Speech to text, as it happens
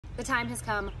The time has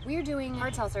come. We are doing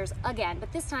hard seltzers again,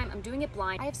 but this time I'm doing it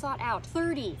blind. I have sought out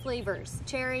 30 flavors,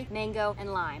 cherry, mango,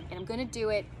 and lime. And I'm gonna do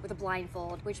it with a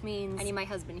blindfold, which means I need my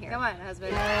husband here. Come on,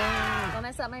 husband. Don't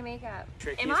mess up my makeup.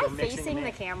 Tricky, Am I facing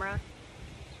the camera?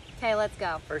 Okay, let's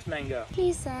go. First mango.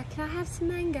 Please, sir, can I have some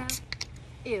mango?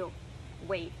 Ew.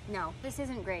 Wait, no, this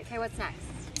isn't great. Okay, what's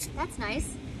next? That's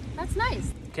nice. That's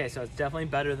nice. Okay, so it's definitely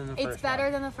better than the first one. It's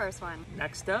better than the first one.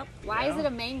 Next up. Why is it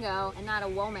a mango and not a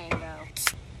woe mango?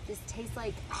 This tastes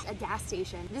like a gas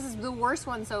station. This is the worst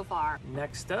one so far.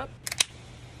 Next up.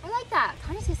 I like that.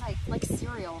 Kind of tastes like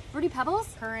cereal. Fruity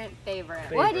Pebbles? Current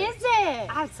favorite. What is it?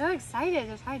 I'm so excited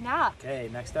to try it out. Okay,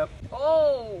 next up.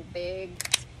 Oh, big.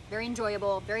 Very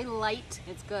enjoyable, very light.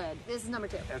 It's good. This is number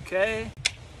 2. Okay.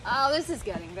 Oh, this is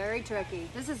getting very tricky.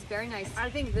 This is very nice. I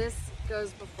think this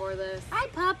goes before this. Hi,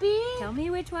 puppy. Tell me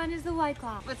which one is the White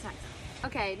Claw. What's next?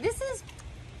 Okay, this is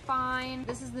fine.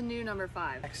 This is the new number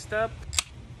 5. Next up.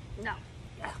 No.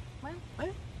 Yeah. What?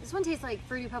 This one tastes like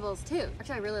Fruity Pebbles too.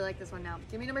 Actually, I really like this one now.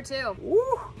 Give me number 2.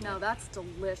 Woo! No, that's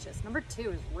delicious. Number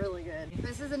 2 is really good.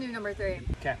 This is the new number 3.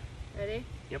 Okay. Ready?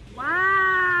 Yep.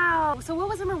 Wow. So what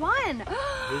was number 1?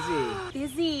 Vizzy.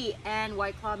 Vizzy and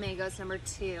White Claw Mango's number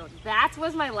 2. That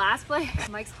was my last play.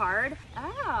 Mike's hard.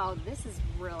 Oh, this is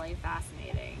really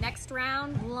fascinating. Next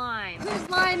round, lime. Whose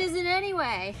lime is it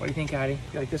anyway? What do you think, Addie?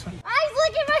 You like this one?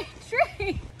 Look at my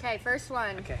tree. Okay, first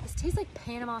one. Okay. This tastes like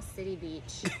Panama City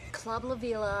Beach. Club La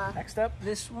Vila. Next up,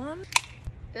 this one.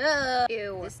 Ugh.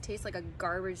 Ew. This tastes like a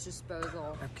garbage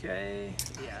disposal. Okay.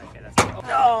 Yeah, okay, that's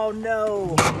Oh,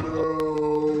 no.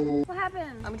 What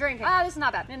happened? I'm drinking. Ah, this is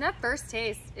not bad. And that first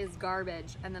taste is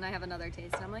garbage. And then I have another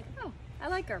taste and I'm like, oh, I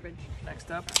like garbage.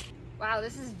 Next up. Wow,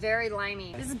 this is very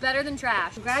limey. This is better than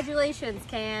trash. Congratulations,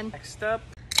 Can. Next up.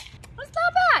 That's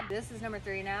not bad. This is number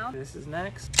 3 now. This is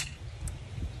next.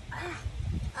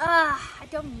 I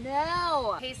don't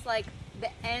know. Tastes like the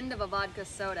end of a vodka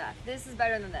soda. This is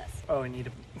better than this. Oh, we need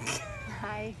a...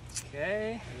 Hi.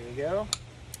 Okay, there you go.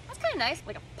 That's kind of nice,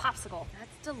 like a popsicle.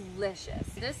 That's delicious.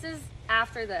 This is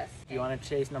after this. Do you want to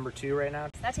chase number 2 right now?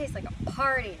 That tastes like a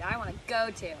party that I want to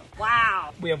go to.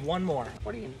 Wow. We have one more.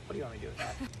 What do you want me to do with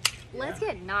that? Let's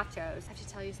get nachos. I have to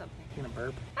tell you something. You gonna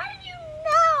burp? How did you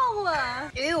know?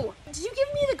 Ew. Did you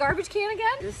give me the garbage can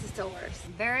again? This is still worse.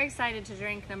 I'm very excited to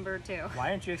drink number 2.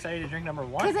 Why aren't you excited to drink number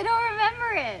 1? Because I don't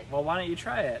remember it. Well, why don't you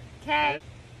try it? Okay.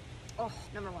 Oh,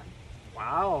 number 1.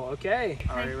 Wow, okay.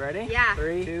 Are you ready? Yeah.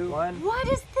 3, 2, 1. What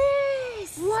is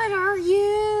this? What are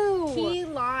you? Key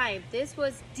lime. This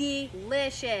was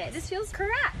delicious. This feels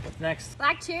correct. Next.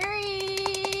 Black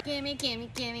cherry. Gimme, gimme,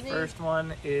 gimme. First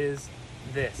one is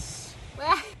this.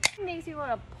 Makes me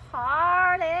want to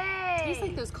party. It tastes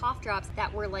like those cough drops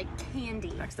that were like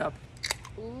candy. Next up.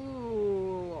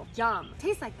 Ooh, yum.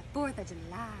 Tastes like the 4th of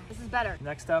July. This is better.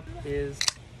 Next up is...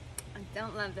 I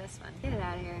don't love this one. Get it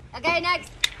out of here. Okay,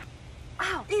 next.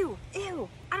 Ow, ew, ew.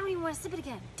 I don't even want to sip it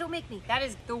again. Don't make me. That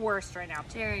is the worst right now.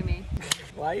 Tearing me.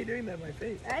 Why are you doing that in my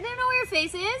face? I don't know where your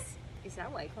face is. Is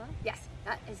that White Claw? Yes,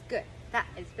 that is good. That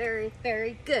is very,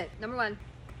 very good. Number 1.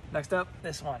 Next up,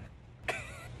 this one.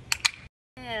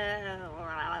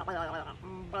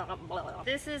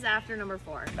 This is after number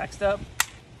 4. Next up.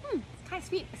 It's kind of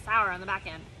sweet. It's sour on the back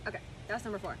end. Okay, that's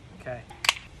number 4. Okay.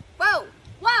 Whoa,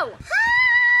 whoa.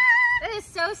 That is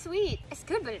so sweet. It's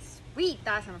good, but it's sweet.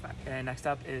 That's number 5. Okay, next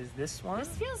up is this one. This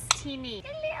feels teeny. A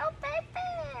little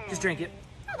baby. Just drink it.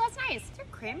 Oh, that's nice. Is there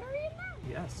cranberry in that?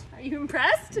 Yes. Are you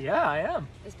impressed? Yeah, I am.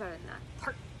 It's better than that.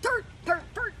 Tart, tart, tart,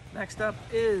 tart. Next up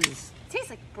is... It tastes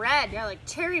like bread. Yeah, like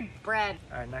cherry bread.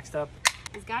 All right, next up.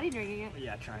 Is Gotti drinking it?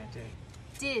 Yeah, trying to.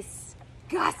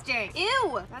 Disgusting.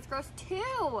 Ew, that's gross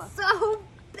too. So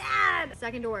bad.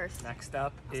 Second to worst. Next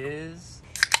up is...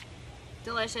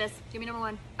 Delicious. Give me number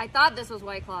 1. I thought this was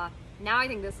White Claw. Now I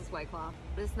think this is White Claw.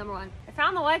 This is number 1. I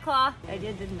found the White Claw. I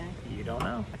did, didn't I? You don't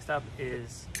know. Next up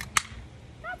is...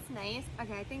 That's nice.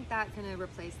 Okay, I think that's gonna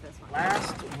replace this one.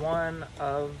 Last one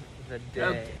of the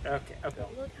day. Okay.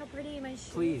 Look how pretty my shoes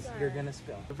Please, are. you're gonna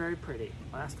spill. They're very pretty.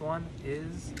 Last one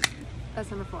is... That's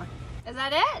number 4. Is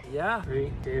that it? Yeah.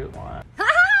 3, 2, 1.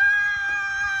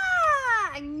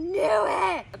 I knew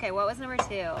it! Okay, what was number 2?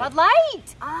 Bud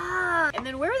Light! And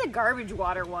then where are the garbage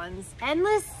water ones?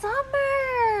 Endless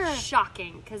Summer!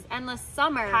 Shocking, because Endless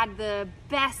Summer had the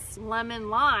best lemon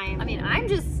lime. I mean, I'm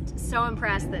just so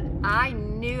impressed that I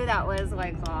knew that was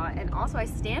White Claw, and also I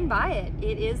stand by it.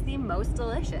 It is the most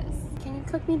delicious. Can you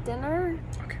cook me dinner?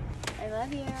 Okay. I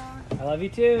love you. I love you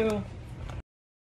too.